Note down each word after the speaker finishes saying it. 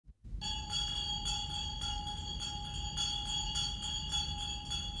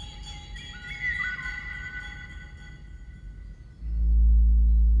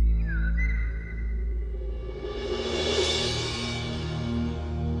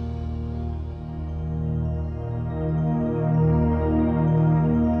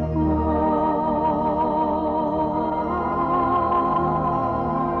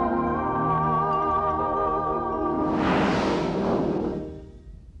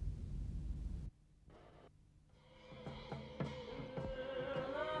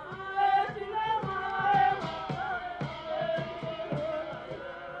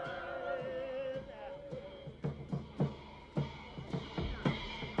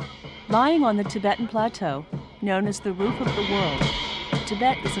Lying on the Tibetan plateau, known as the roof of the world,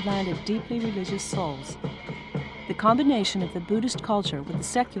 Tibet is a land of deeply religious souls. The combination of the Buddhist culture with the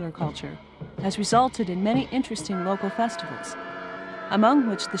secular culture has resulted in many interesting local festivals, among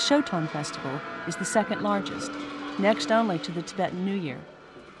which the Shoton Festival is the second largest, next only to the Tibetan New Year.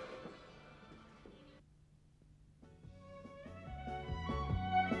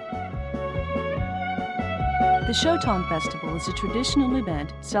 The Shoton Festival is a traditional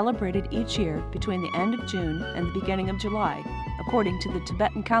event celebrated each year between the end of June and the beginning of July, according to the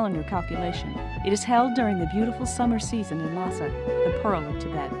Tibetan calendar calculation. It is held during the beautiful summer season in Lhasa, the pearl of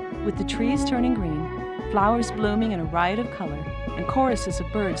Tibet, with the trees turning green, flowers blooming in a riot of color, and choruses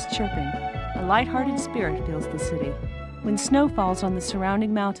of birds chirping. A light-hearted spirit fills the city. When snow falls on the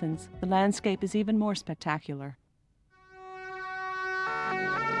surrounding mountains, the landscape is even more spectacular.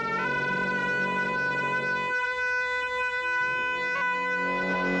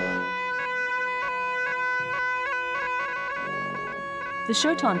 The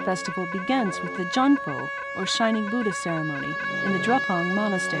Shoton Festival begins with the Junpo, or Shining Buddha ceremony, in the Drepung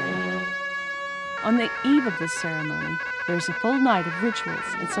Monastery. On the eve of this ceremony, there is a full night of rituals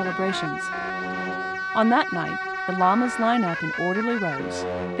and celebrations. On that night, the lamas line up in orderly rows,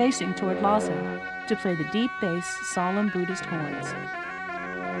 facing toward Lhasa, to play the deep bass, solemn Buddhist horns.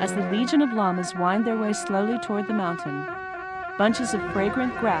 As the legion of lamas wind their way slowly toward the mountain, bunches of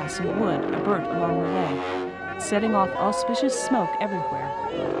fragrant grass and wood are burnt along the way, setting off auspicious smoke everywhere.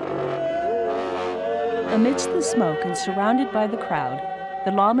 Amidst the smoke and surrounded by the crowd,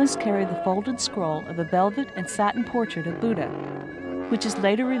 the lamas carry the folded scroll of a velvet and satin portrait of Buddha, which is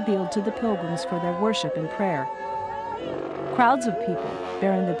later revealed to the pilgrims for their worship and prayer. Crowds of people,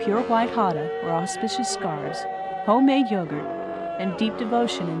 bearing the pure white hada, or auspicious scarves, homemade yogurt, and deep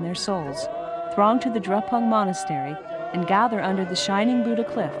devotion in their souls, throng to the Drepung Monastery and gather under the shining Buddha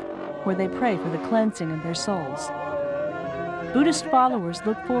cliff, where they pray for the cleansing of their souls. Buddhist followers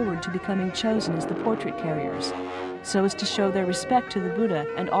look forward to becoming chosen as the portrait carriers, so as to show their respect to the Buddha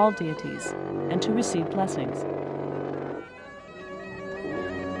and all deities, and to receive blessings.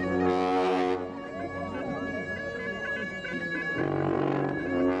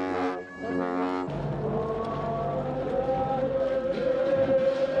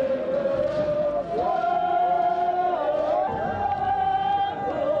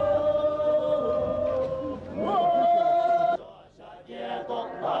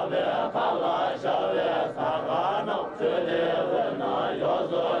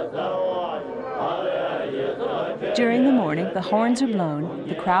 During the morning, the horns are blown,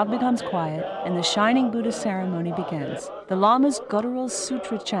 the crowd becomes quiet, and the Shining Buddha ceremony begins. The Lama's guttural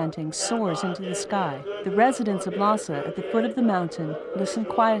sutra chanting soars into the sky. The residents of Lhasa at the foot of the mountain listen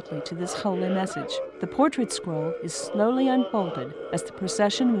quietly to this holy message. The portrait scroll is slowly unfolded as the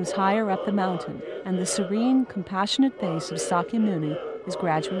procession moves higher up the mountain, and the serene, compassionate face of Sakyamuni is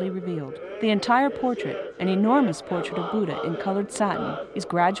gradually revealed. The entire portrait, an enormous portrait of Buddha in colored satin, is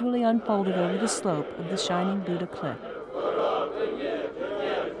gradually unfolded over the slope of the Shining Buddha cliff.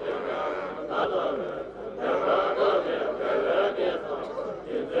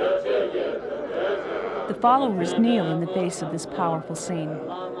 The followers kneel in the face of this powerful scene.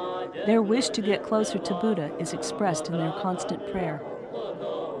 Their wish to get closer to Buddha is expressed in their constant prayer.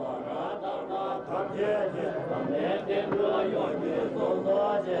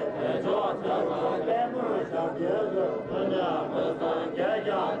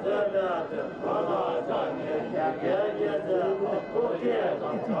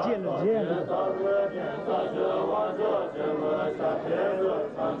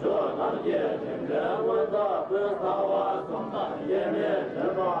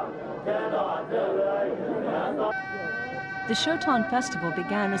 The Shoton Festival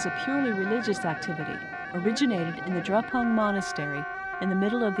began as a purely religious activity, originated in the Drepung Monastery in the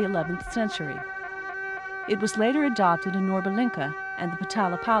middle of the 11th century. It was later adopted in Norbalinka and the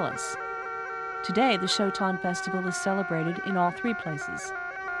Patala Palace. Today, the Shoton Festival is celebrated in all three places.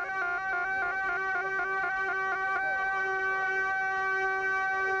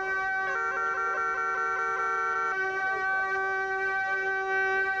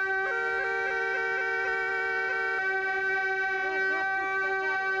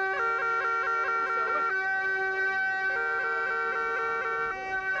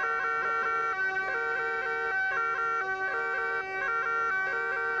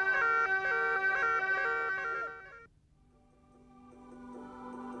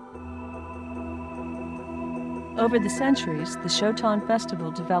 Over the centuries, the Shoton Festival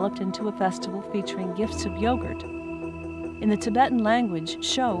developed into a festival featuring gifts of yogurt. In the Tibetan language,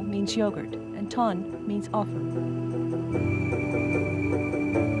 sho means yogurt, and ton means offer.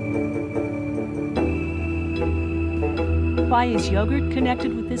 Why is yogurt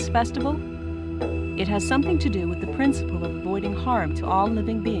connected with this festival? It has something to do with the principle of avoiding harm to all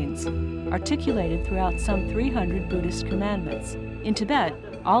living beings, articulated throughout some 300 Buddhist commandments. In Tibet,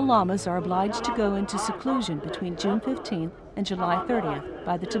 all lamas are obliged to go into seclusion between June 15th and July 30th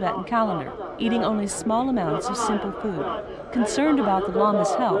by the Tibetan calendar, eating only small amounts of simple food. Concerned about the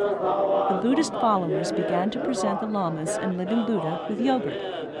lama's health, the Buddhist followers began to present the lamas and living Buddha with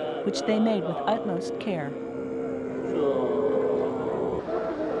yogurt, which they made with utmost care.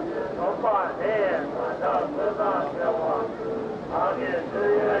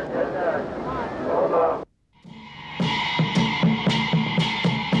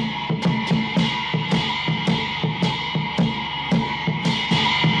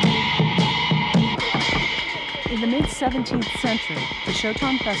 In the mid-17th century, the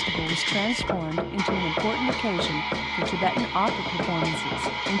Shoton festival was transformed into an important occasion for Tibetan opera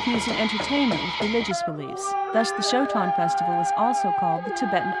performances, infusing entertainment with religious beliefs. Thus, the Shoton festival is also called the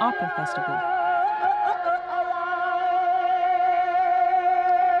Tibetan Opera Festival.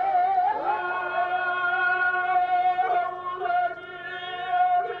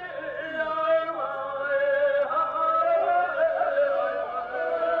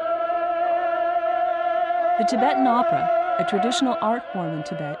 The Tibetan opera, a traditional art form in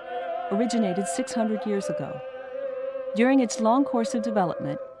Tibet, originated 600 years ago. During its long course of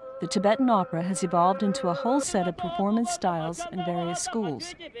development, the Tibetan opera has evolved into a whole set of performance styles and various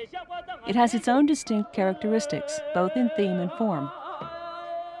schools. It has its own distinct characteristics, both in theme and form.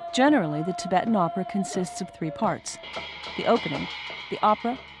 Generally, the Tibetan opera consists of three parts: the opening, the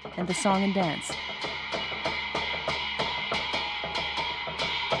opera, and the song and dance.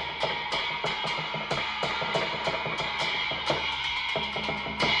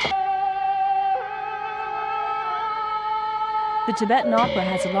 The Tibetan opera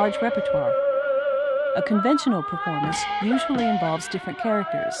has a large repertoire. A conventional performance usually involves different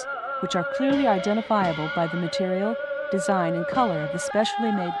characters, which are clearly identifiable by the material, design, and color of the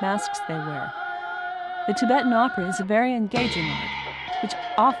specially made masks they wear. The Tibetan opera is a very engaging art, which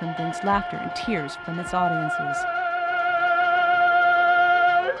often brings laughter and tears from its audiences.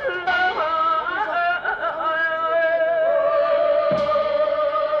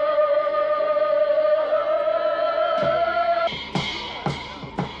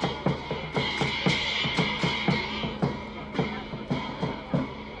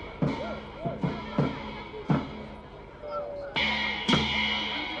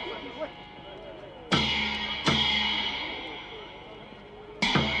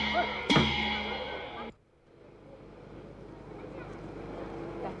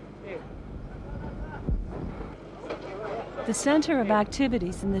 The center of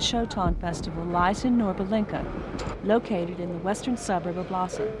activities in the Shoton Festival lies in Norba Linka, located in the western suburb of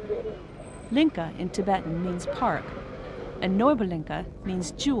Lhasa. Linka in Tibetan means park, and Norba Linka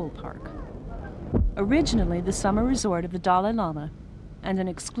means jewel park. Originally the summer resort of the Dalai Lama and an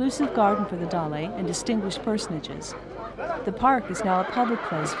exclusive garden for the Dalai and distinguished personages, the park is now a public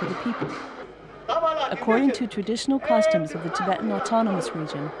place for the people. According to traditional customs of the Tibetan Autonomous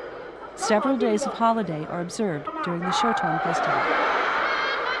Region, several days of holiday are observed during the Shoton Festival.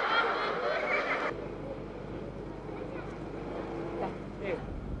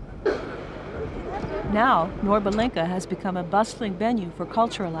 Now, Norba Linka has become a bustling venue for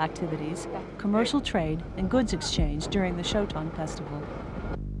cultural activities, commercial trade, and goods exchange during the Shoton Festival.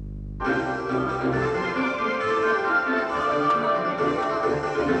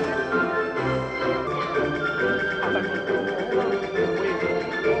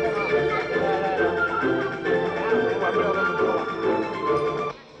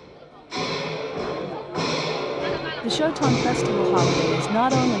 The Shoton Festival holiday is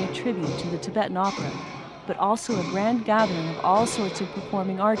not only a tribute to the Tibetan opera, but also a grand gathering of all sorts of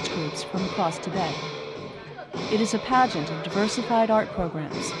performing arts groups from across Tibet. It is a pageant of diversified art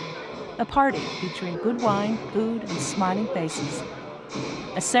programs, a party featuring good wine, food, and smiling faces,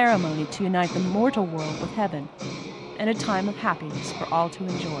 a ceremony to unite the mortal world with heaven, and a time of happiness for all to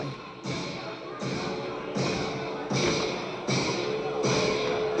enjoy.